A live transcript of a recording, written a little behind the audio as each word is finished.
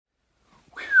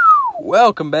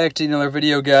Welcome back to another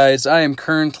video, guys. I am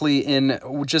currently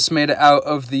just made it out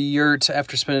of the yurt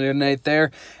after spending a night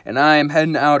there, and I am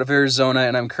heading out of Arizona,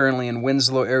 and I'm currently in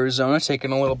Winslow, Arizona,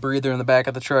 taking a little breather in the back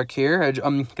of the truck here.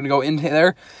 I'm going to go in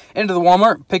there, into the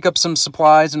Walmart, pick up some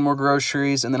supplies and more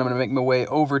groceries, and then I'm going to make my way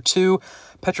over to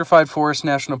Petrified Forest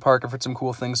National Park. I've heard some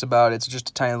cool things about it. It's just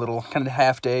a tiny little kind of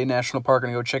half-day national park. I'm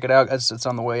going to go check it out as it's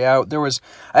on the way out. There was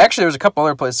a couple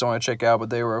other places I want to check out, but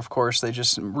they were, of course, they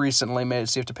just recently made it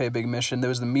so you have to pay a big admission. There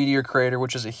was the meteor crater,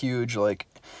 which is a huge,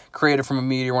 crater from a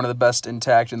meteor, one of the best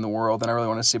intact in the world, and I really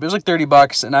want to see it. But it was like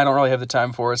 $30, and I don't really have the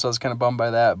time for it, so I was kind of bummed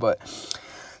by that, but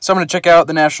so I'm going to check out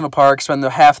the national park, spend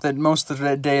most of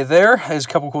the day there. There's a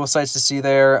couple cool sights to see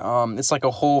there. It's like a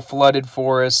whole flooded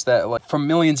forest that, from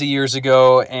millions of years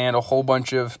ago, and a whole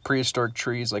bunch of prehistoric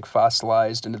trees,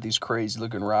 fossilized into these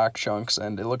crazy-looking rock chunks,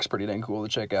 and it looks pretty dang cool to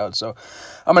check out. So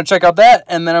I'm going to check out that,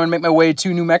 and then I'm going to make my way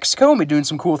to New Mexico and be doing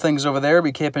some cool things over there.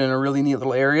 Be camping in a really neat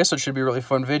little area, so it should be a really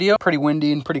fun video. Pretty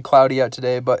windy and pretty cloudy out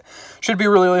today, but should be a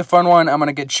really, really fun one. I'm going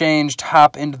to get changed,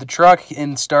 hop into the truck,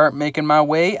 and start making my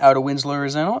way out of Winslow,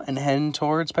 Arizona, and heading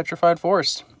towards Petrified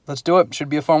Forest. Let's do it. Should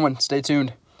be a fun one. Stay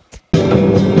tuned.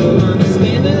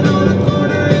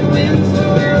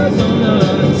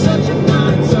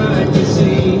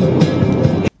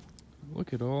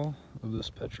 Look at all of this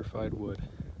petrified wood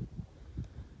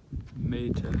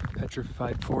made to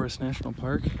Petrified Forest National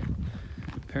Park.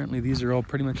 Apparently these are all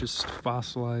pretty much just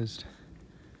fossilized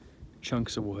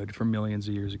chunks of wood from millions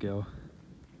of years ago.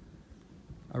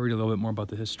 I'll read a little bit more about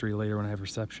the history later when I have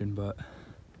reception, but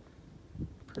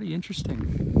pretty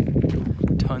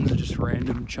interesting. Tons of just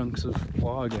random chunks of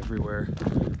log everywhere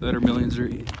that are millions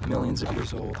of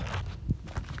years old.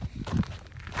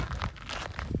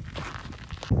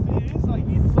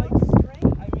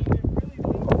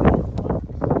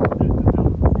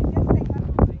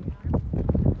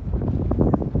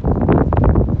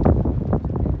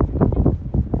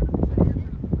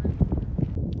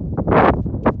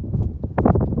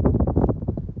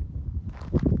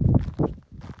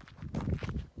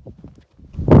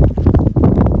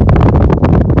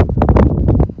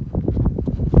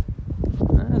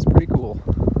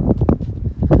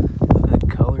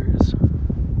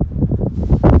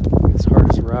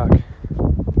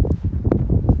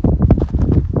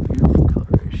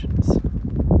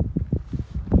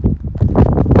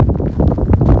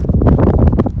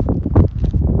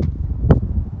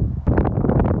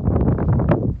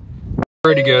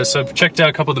 Alrighty guys, so I've checked out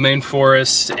a couple of the main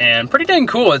forests, and pretty dang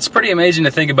cool. It's pretty amazing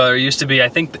to think about. There used to be, I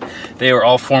think they were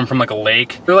all formed from a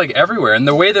lake. They're everywhere, and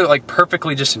the way they're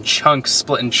perfectly just in chunks,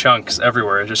 split in chunks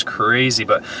everywhere is just crazy.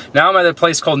 But now I'm at a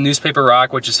place called Newspaper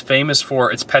Rock, which is famous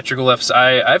for its petroglyphs.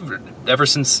 I've ever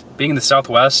since being in the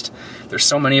Southwest, there's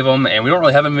so many of them, and we don't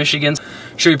really have them in Michigan.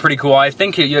 Should be pretty cool. I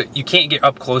think you can't get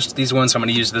up close to these ones, so I'm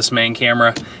going to use this main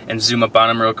camera and zoom up on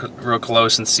them real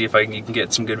close and see if you can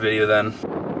get some good video then.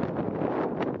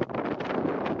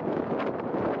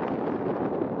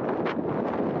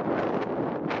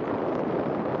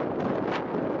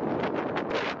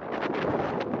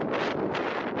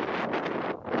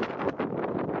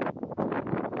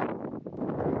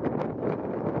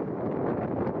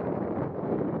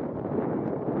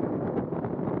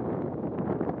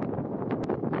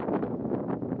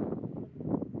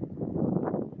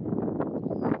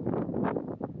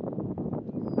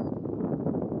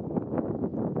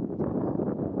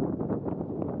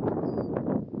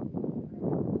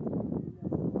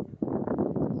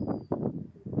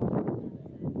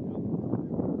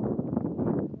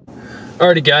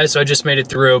 Alrighty guys, so I just made it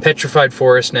through Petrified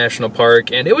Forest National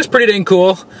Park, and it was pretty dang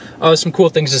cool. Some cool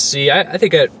things to see. I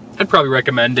think I'd probably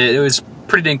recommend it. It was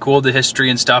pretty dang cool, the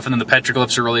history and stuff, and then the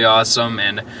petroglyphs are really awesome.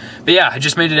 But yeah, I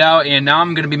just made it out, and now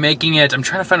I'm going to be making it. I'm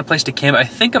trying to find a place to camp. I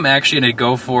think I'm actually going to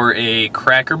go for a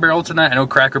Cracker Barrel tonight. I know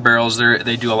Cracker Barrels,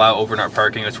 they do allow overnight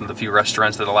parking. It's one of the few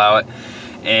restaurants that allow it,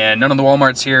 and none of the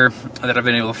Walmarts here that I've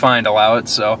been able to find allow it,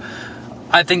 so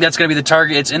I think that's going to be the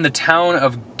target. It's in the town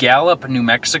of Gallup, New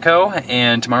Mexico,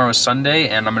 and tomorrow is Sunday,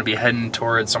 and I'm going to be heading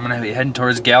towards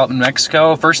Gallup, New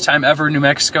Mexico. First time ever in New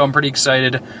Mexico. I'm pretty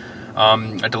excited. I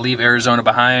had to leave Arizona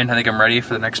behind. I think I'm ready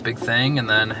for the next big thing, and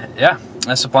then, yeah,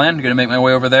 that's the plan. I'm going to make my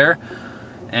way over there,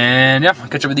 and yeah, I'll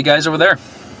catch up with you guys over there.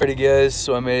 Alrighty guys,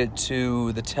 so I made it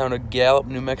to the town of Gallup,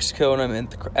 New Mexico, and I'm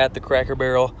at the Cracker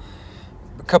Barrel.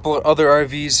 A couple of other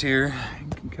RVs here,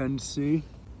 you can kind of see.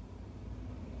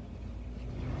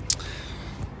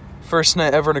 First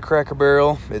night ever in a Cracker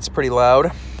Barrel. It's pretty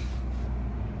loud.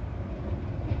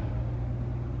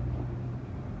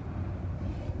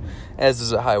 as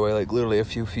is a highway, like literally a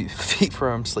few feet from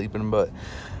where I'm sleeping. But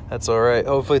That's all right.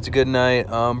 Hopefully it's a good night.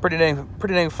 Pretty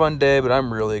dang fun day, but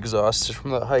I'm really exhausted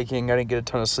from the hiking. I didn't get a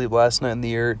ton of sleep last night in the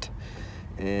yurt.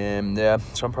 And yeah,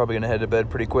 so I'm probably gonna head to bed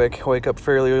pretty quick, wake up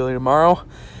fairly early tomorrow,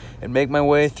 and make my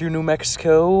way through New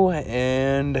Mexico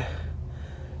and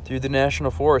through the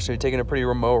National Forest. So we're taking a pretty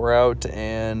remote route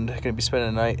and gonna be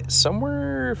spending the night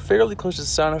somewhere fairly close to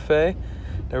Santa Fe.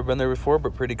 Never been there before,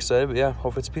 but pretty excited. But yeah,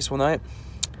 hopefully it's a peaceful night.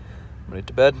 I'm gonna get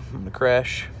to bed, I'm gonna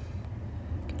crash.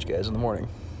 Catch you guys in the morning.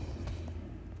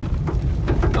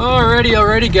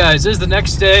 Alrighty guys, this is the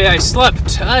next day. I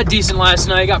slept decent last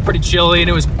night, got pretty chilly and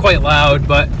it was quite loud,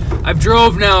 but I've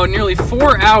drove now nearly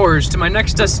 4 hours to my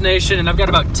next destination and I've got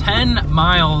about 10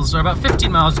 miles, or about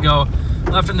 15 miles to go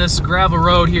left on this gravel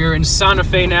road here in Santa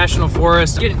Fe National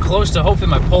Forest. Getting close to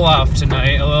hopefully my pull-off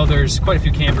tonight, although there's quite a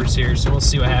few campers here, so we'll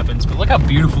see what happens. But look how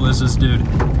beautiful this is, dude.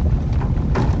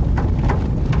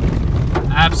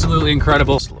 Absolutely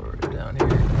incredible.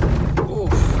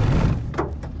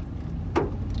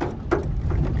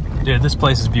 Dude, this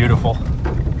place is beautiful.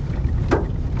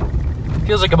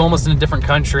 Feels like I'm almost in a different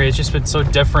country. It's just been so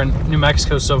different, New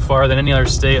Mexico so far, than any other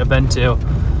state I've been to.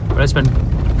 But it's been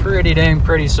pretty dang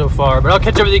pretty so far. But I'll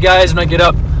catch up with you guys when I get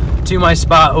up to my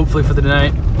spot, hopefully for the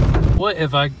night. What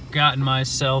have I gotten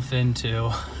myself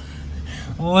into?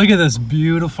 Look at this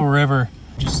beautiful river.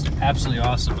 Just absolutely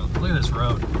awesome. Look at this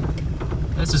road.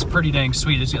 This is pretty dang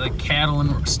sweet. It's got like cattle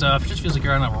and stuff. It just feels like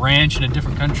you're on a ranch in a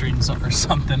different country or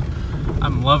something.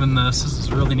 I'm loving this. This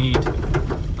is really neat.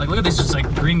 Like, look at this, just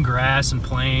like green grass and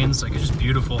plains. Like, it's just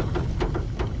beautiful.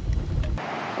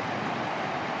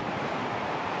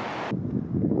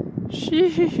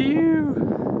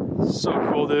 Shoo-hoo. So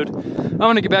cool, dude. I'm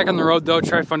gonna get back on the road though,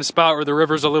 try to find a spot where the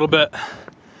river's a little bit,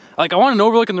 like, I want an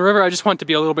overlook in the river. I just want it to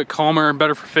be a little bit calmer and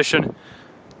better for fishing.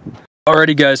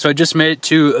 Alrighty guys, so I just made it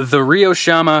to the Rio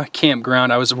Chama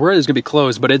campground. I was worried it was gonna be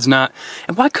closed, but it's not.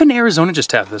 And why couldn't Arizona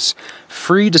just have this?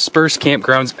 Free dispersed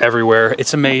campgrounds everywhere.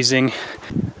 It's amazing.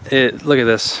 Look at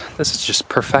this. This is just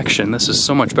perfection. This is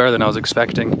so much better than I was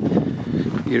expecting.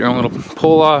 You get your own little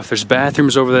pull off. There's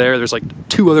bathrooms over there. There's like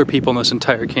 2 other people in this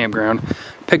entire campground.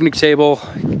 Picnic table,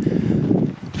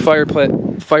 fire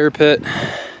pit.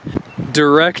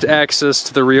 Direct access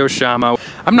to the Rio Chama.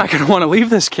 I'm not gonna want to leave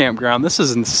this campground. This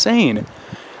is insane.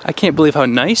 I can't believe how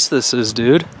nice this is,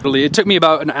 dude. It took me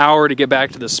about an hour to get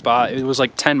back to this spot. It was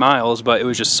like 10 miles, but it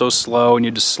was just so slow, and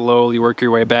you just slowly work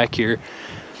your way back here.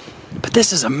 But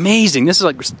this is amazing. This is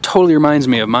like, totally reminds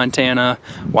me of Montana,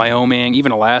 Wyoming,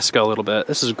 even Alaska a little bit.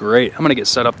 This is great. I'm gonna get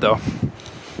set up though.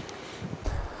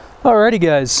 Alrighty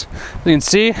guys, as you can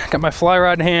see, got my fly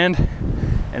rod in hand,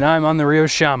 and I'm on the Rio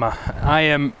Chama. I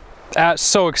am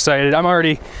so excited. I'm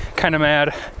already kind of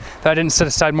mad that I didn't set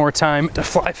aside more time to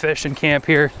fly fish and camp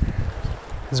here.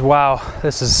 Because wow,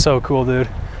 this is so cool, dude.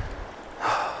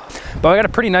 But I got a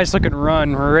pretty nice looking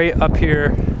run right up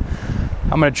here.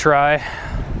 I'm gonna try.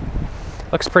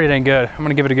 Looks pretty dang good. I'm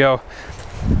gonna give it a go.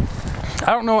 I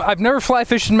don't know, I've never fly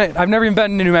fished, I've never even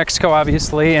been to New Mexico,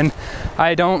 obviously, and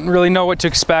I don't really know what to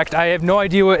expect. I have no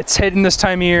idea what it's hitting this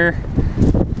time of year,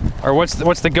 or what's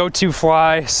the go-to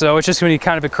fly, so it's just gonna be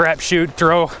kind of a crapshoot.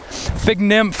 Throw big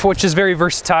nymph, which is very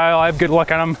versatile. I have good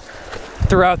luck on them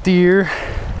throughout the year,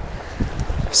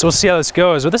 so we'll see how this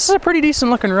goes. But this is a pretty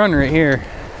decent looking run right here.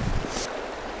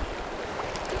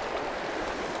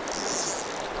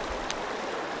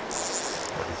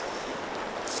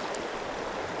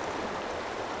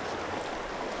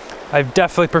 I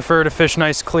definitely prefer to fish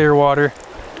nice clear water.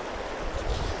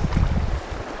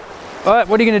 But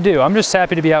what are you gonna do? I'm just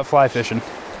happy to be out fly fishing.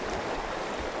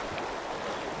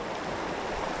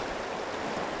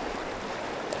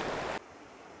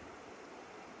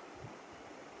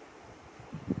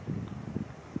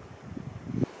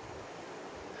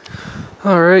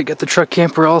 All right, got the truck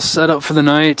camper all set up for the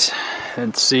night.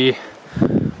 And see,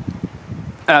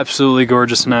 absolutely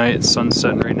gorgeous night. It's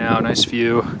sunsetting right now, nice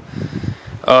view.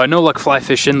 No luck fly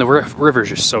fishing. The river's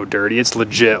just so dirty. It's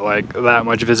legit like that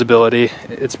much visibility.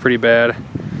 It's pretty bad.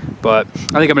 But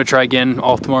I think I'm gonna try again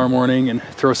all tomorrow morning and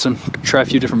try a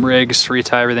few different rigs,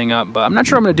 retie everything up. But I'm not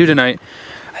sure what I'm gonna do tonight.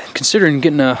 I'm considering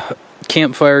getting a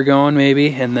campfire going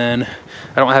maybe, and then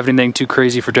I don't have anything too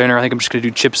crazy for dinner. I think I'm just gonna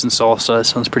do chips and salsa. That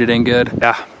sounds pretty dang good.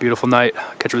 Yeah, beautiful night.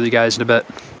 I'll catch up with you guys in a bit.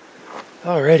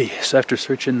 Alrighty, so after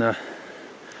searching the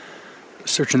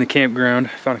campground,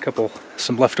 I found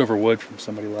some leftover wood from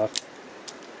somebody left.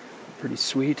 Pretty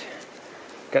sweet.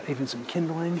 Got even some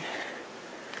kindling.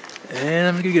 And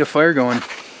I'm gonna get a fire going.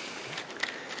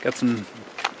 Got some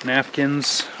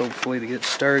napkins, hopefully to get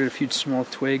started, a few small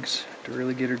twigs to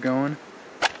really get her going.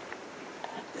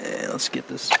 And let's get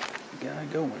this guy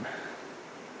going.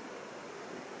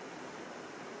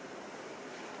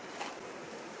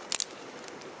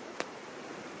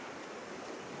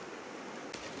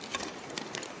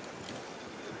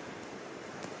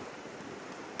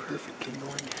 perfect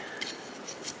kindling.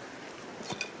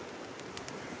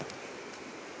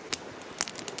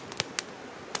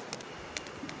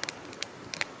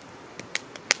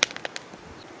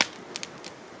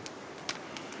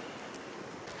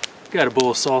 Got a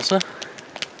bowl of salsa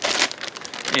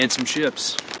and some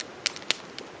chips.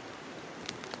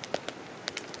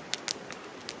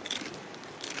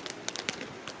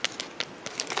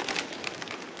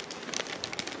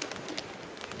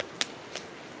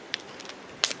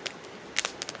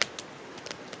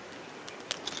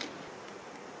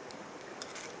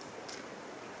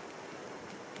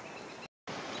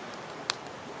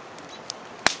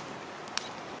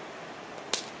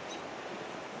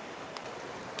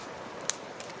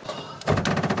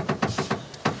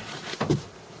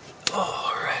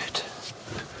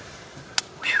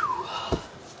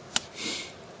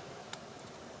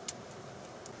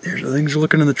 Here's how things are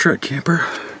looking in the truck camper.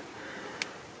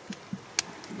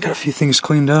 Got a few things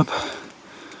cleaned up.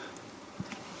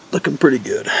 Looking pretty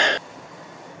good.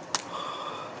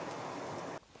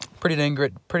 Pretty dang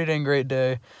great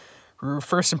day.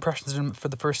 First impressions for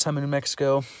the first time in New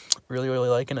Mexico. Really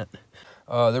liking it.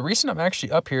 The reason I'm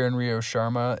actually up here in Rio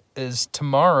Chama is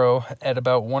tomorrow at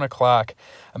about 1 o'clock.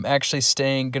 I'm actually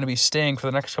gonna be staying for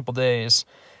the next couple days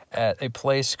at a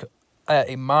place, at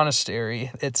a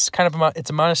monastery. It's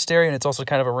a monastery, and it's also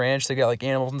kind of a ranch. They got like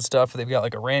animals and stuff. They've got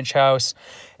like a ranch house,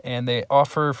 and they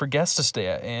offer for guests to stay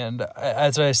at. And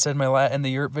as I said in the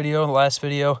yurt video, the last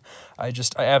video, I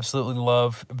absolutely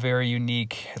love very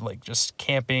unique, like just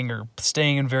camping or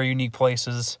staying in very unique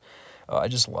places. I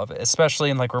just love it, especially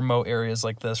in like remote areas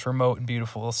like this, remote and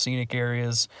beautiful scenic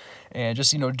areas, and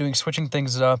just, you know, switching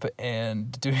things up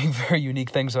and doing very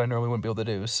unique things that I normally wouldn't be able to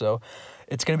do. So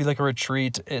it's going to be like a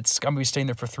retreat. I'm going to be staying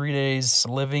there for 3 days,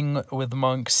 living with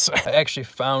monks. I actually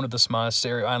found this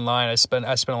monastery online. I spent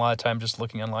a lot of time just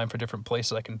looking online for different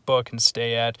places I can book and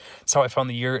stay at. That's how I found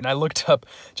the yurt. And I looked up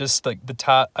just like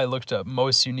I looked up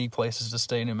most unique places to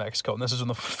stay in New Mexico. And this was one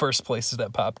of the first places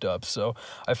that popped up. So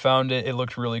I found it. It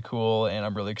looked really cool, and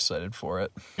I'm really excited for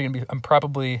it. I'm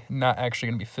probably not actually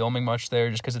going to be filming much there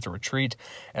just because it's a retreat.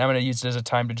 And I'm going to use it as a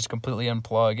time to just completely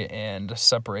unplug and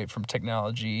separate from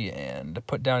technology and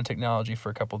put down technology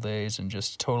for a couple days and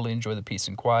just totally enjoy the peace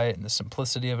and quiet and the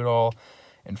simplicity of it all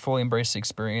and fully embrace the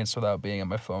experience without being on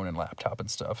my phone and laptop and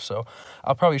stuff. So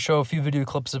I'll probably show a few video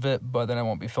clips of it, but then I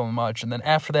won't be filming much. And then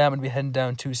after that, I'm going to be heading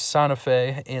down to Santa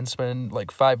Fe and spend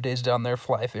like 5 days down there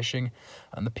fly fishing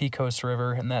on the Pecos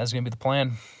River, and that is going to be the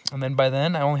plan. And then by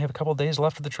then, I only have a couple days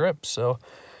left of the trip. So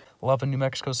loving New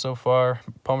Mexico so far.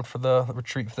 Pumped for the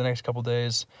retreat for the next couple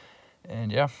days.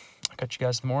 And yeah, I'll catch you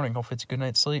guys in the morning. Hopefully it's a good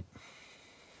night's sleep.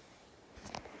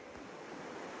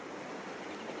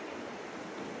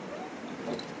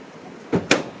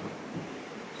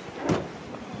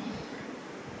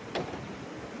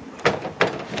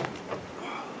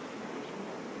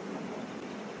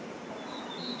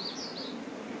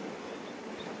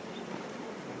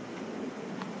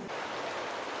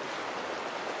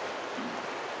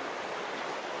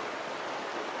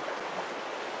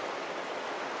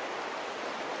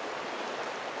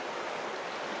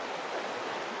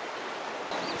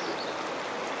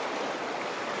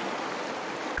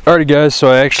 Alrighty guys, so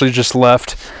I actually just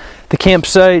left the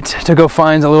campsite to go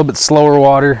find a little bit slower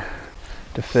water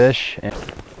to fish.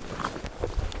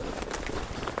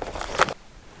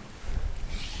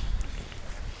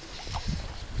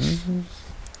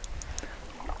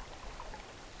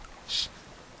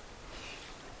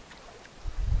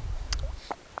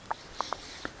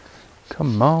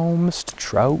 Come on, Mr.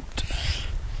 Trout.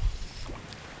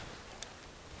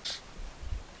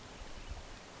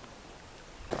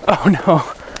 Oh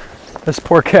no. This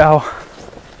poor cow.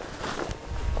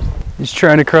 He's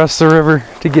trying to cross the river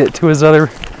to get to his other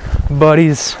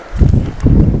buddies.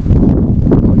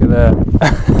 Look at that.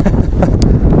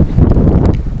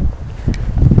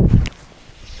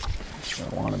 That's where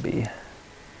I want to be.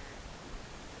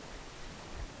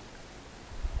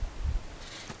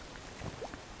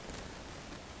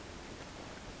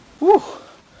 Whew.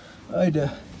 I had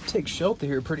to take shelter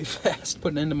here pretty fast,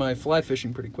 putting into my fly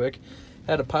fishing pretty quick.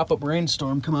 Had a pop-up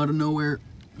rainstorm come out of nowhere.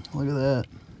 Look at that.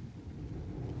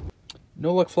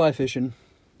 No luck fly fishing.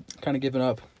 Kind of giving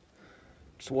up.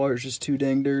 This water's just too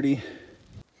dang dirty.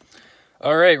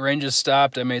 All right, rain just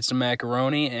stopped. I made some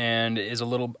macaroni, and it is a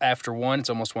little after 1. It's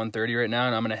almost 1:30 right now,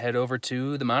 and I'm going to head over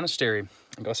to the monastery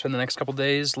and go spend the next couple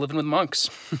days living with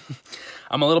monks.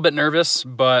 I'm a little bit nervous,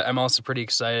 but I'm also pretty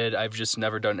excited. I've just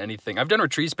never done anything. I've done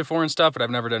retreats before and stuff, but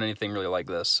I've never done anything really like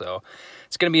this, so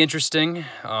it's going to be interesting.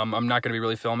 I'm not going to be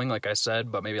really filming, like I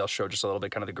said, but maybe I'll show just a little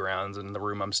bit kind of the grounds and the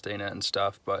room I'm staying at and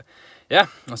stuff. But yeah,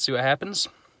 let's see what happens.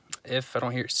 if I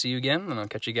don't see you again, then I'll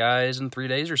catch you guys in 3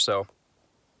 days or so.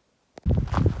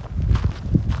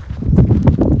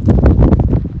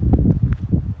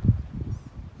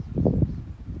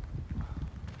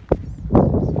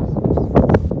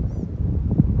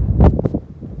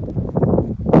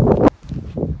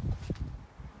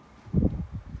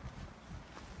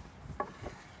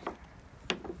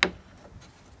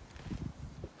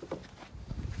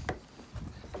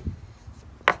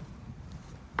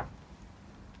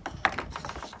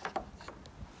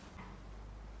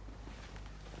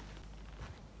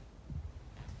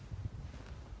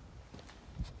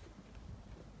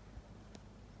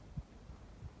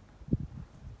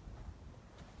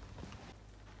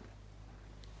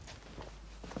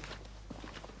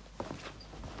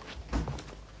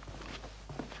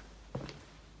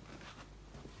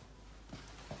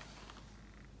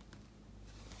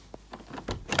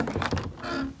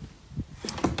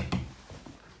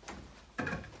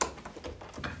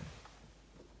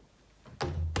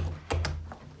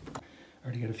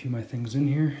 Already got a few of my things in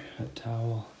here. A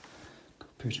towel, a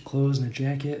couple pairs of clothes and a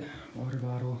jacket, water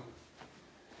bottle,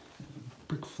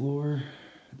 brick floor,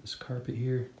 this carpet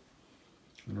here,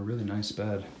 and a really nice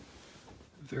bed.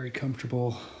 Very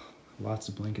comfortable, lots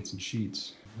of blankets and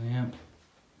sheets. Lamp,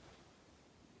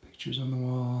 pictures on the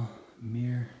wall,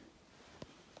 mirror,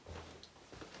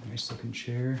 nice looking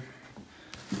chair.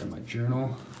 Got my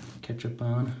journal, catch up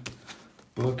on,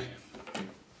 book,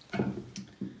 and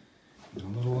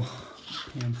a little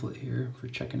pamphlet here for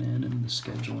checking in and the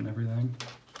schedule and everything.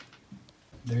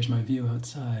 There's my view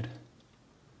outside.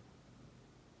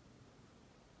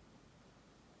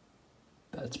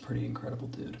 That's pretty incredible,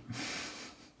 dude.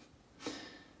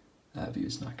 That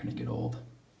view's not gonna get old.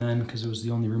 And because it was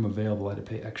the only room available, I had to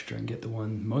pay extra and get the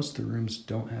one. Most of the rooms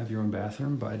don't have your own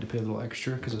bathroom, but I had to pay a little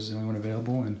extra because it was the only one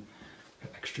available, and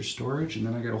got extra storage. And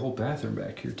then I got a whole bathroom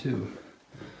back here too.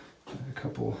 Got a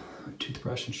couple, a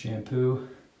toothbrush and shampoo.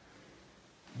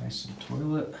 Nice little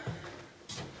toilet.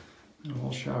 And a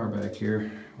little shower back here,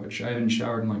 which I haven't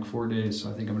showered in like 4 days, so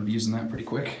I think I'm gonna be using that pretty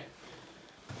quick.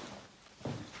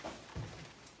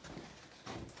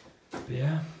 But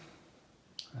yeah,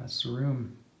 that's the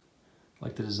room. I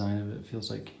like the design of it. It feels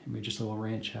like maybe just a little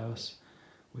ranch house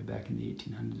way back in the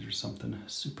 1800s or something.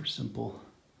 Super simple,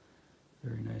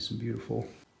 very nice and beautiful.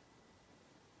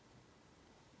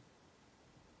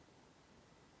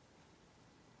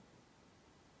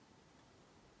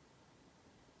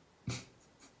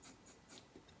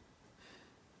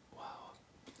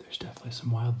 There's definitely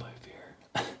some wildlife here.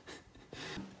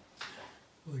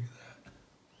 Look at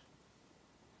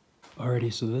that.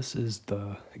 Alrighty, so this is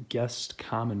the guest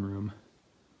common room.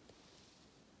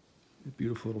 A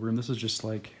beautiful little room. This is just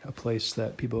like a place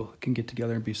that people can get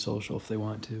together and be social if they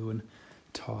want to and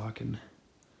talk, and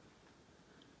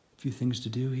a few things to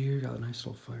do here. Got a nice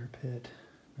little fire pit,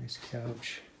 nice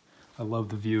couch. I love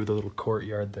the view of the little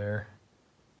courtyard there.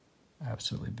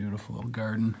 Absolutely beautiful little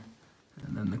garden.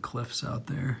 And then the cliffs out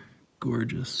there,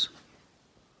 gorgeous.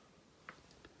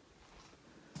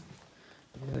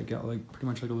 Yeah, they got like pretty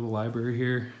much like a little library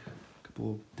here, a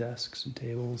couple of desks and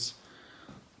tables,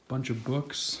 a bunch of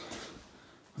books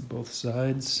on both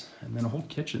sides, and then a whole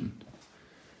kitchen.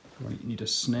 If you need a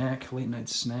snack, late night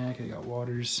snack, they got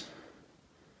waters.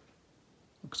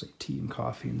 Looks like tea and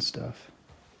coffee and stuff.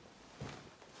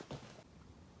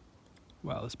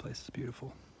 Wow, this place is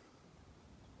beautiful.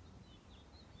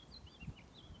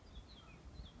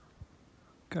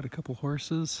 Got a couple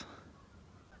horses.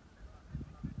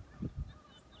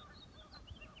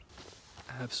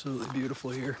 Absolutely beautiful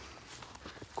here.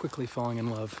 Quickly falling in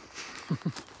love.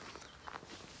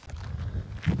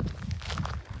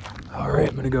 All right,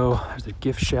 I'm gonna go, there's a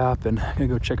gift shop, and I'm gonna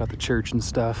go check out the church and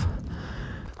stuff.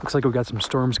 Looks like we've got some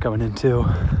storms coming in too.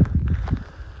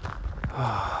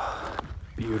 Oh,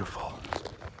 beautiful.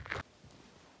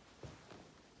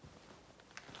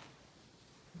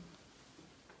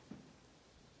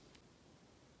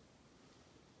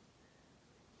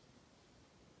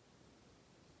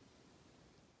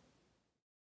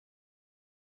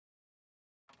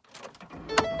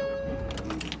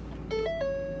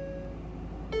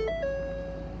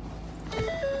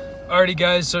 Alrighty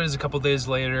guys, so it is a couple days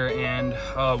later, and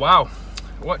wow,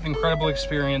 what an incredible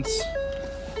experience.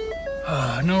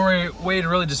 No way to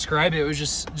really describe it. It was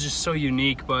just so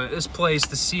unique, but this place,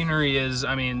 the scenery is,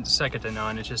 I mean, second to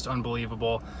none. It's just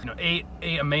unbelievable. You know, ate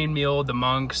a main meal with the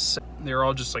monks. They were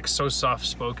all just like so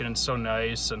soft-spoken and so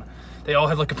nice, and they all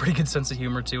had like a pretty good sense of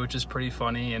humor too, which is pretty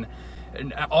funny. And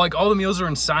And like all the meals were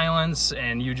in silence,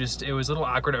 and it was a little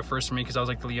awkward at first for me because I was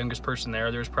like the youngest person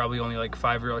there. There was probably only like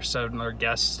 5 or 7 other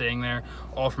guests staying there,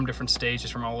 all from different states,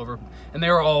 just from all over, and they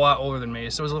were all a lot older than me,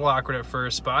 so it was a little awkward at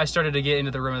first. But I started to get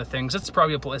into the rhythm of the things. It's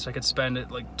probably a place I could spend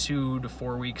it like 2 to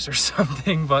 4 weeks or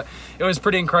something, but it was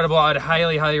pretty incredible. I'd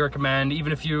highly recommend,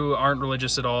 even if you aren't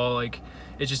religious at all. Like,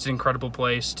 it's just an incredible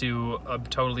place to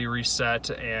totally reset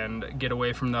and get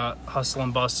away from the hustle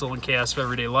and bustle and chaos of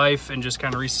everyday life, and just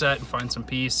kind of reset and find some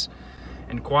peace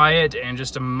and quiet and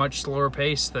just a much slower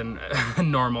pace than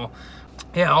normal.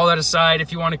 Yeah, all that aside,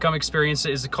 if you want to come experience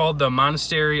it, it's called the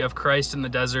Monastery of Christ in the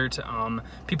Desert.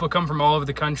 People come from all over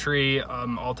the country,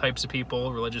 all types of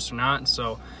people, religious or not.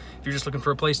 So if you're just looking for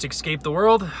a place to escape the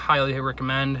world, highly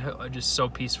recommend. Just so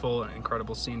peaceful and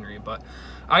incredible scenery. But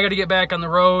I got to get back on the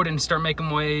road and start making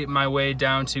my way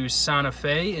down to Santa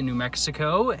Fe in New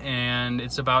Mexico, and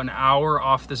it's about an hour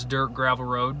off this dirt gravel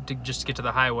road just to get to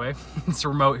the highway. It's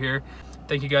remote here.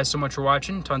 Thank you guys so much for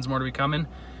watching. Tons more to be coming.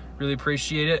 Really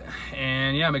appreciate it.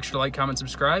 And yeah, make sure to like, comment,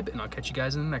 subscribe, and I'll catch you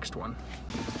guys in the next one.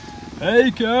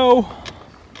 Hey, cow.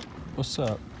 What's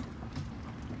up?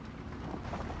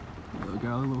 We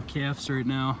got our little calves right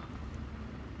now.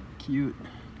 Cute.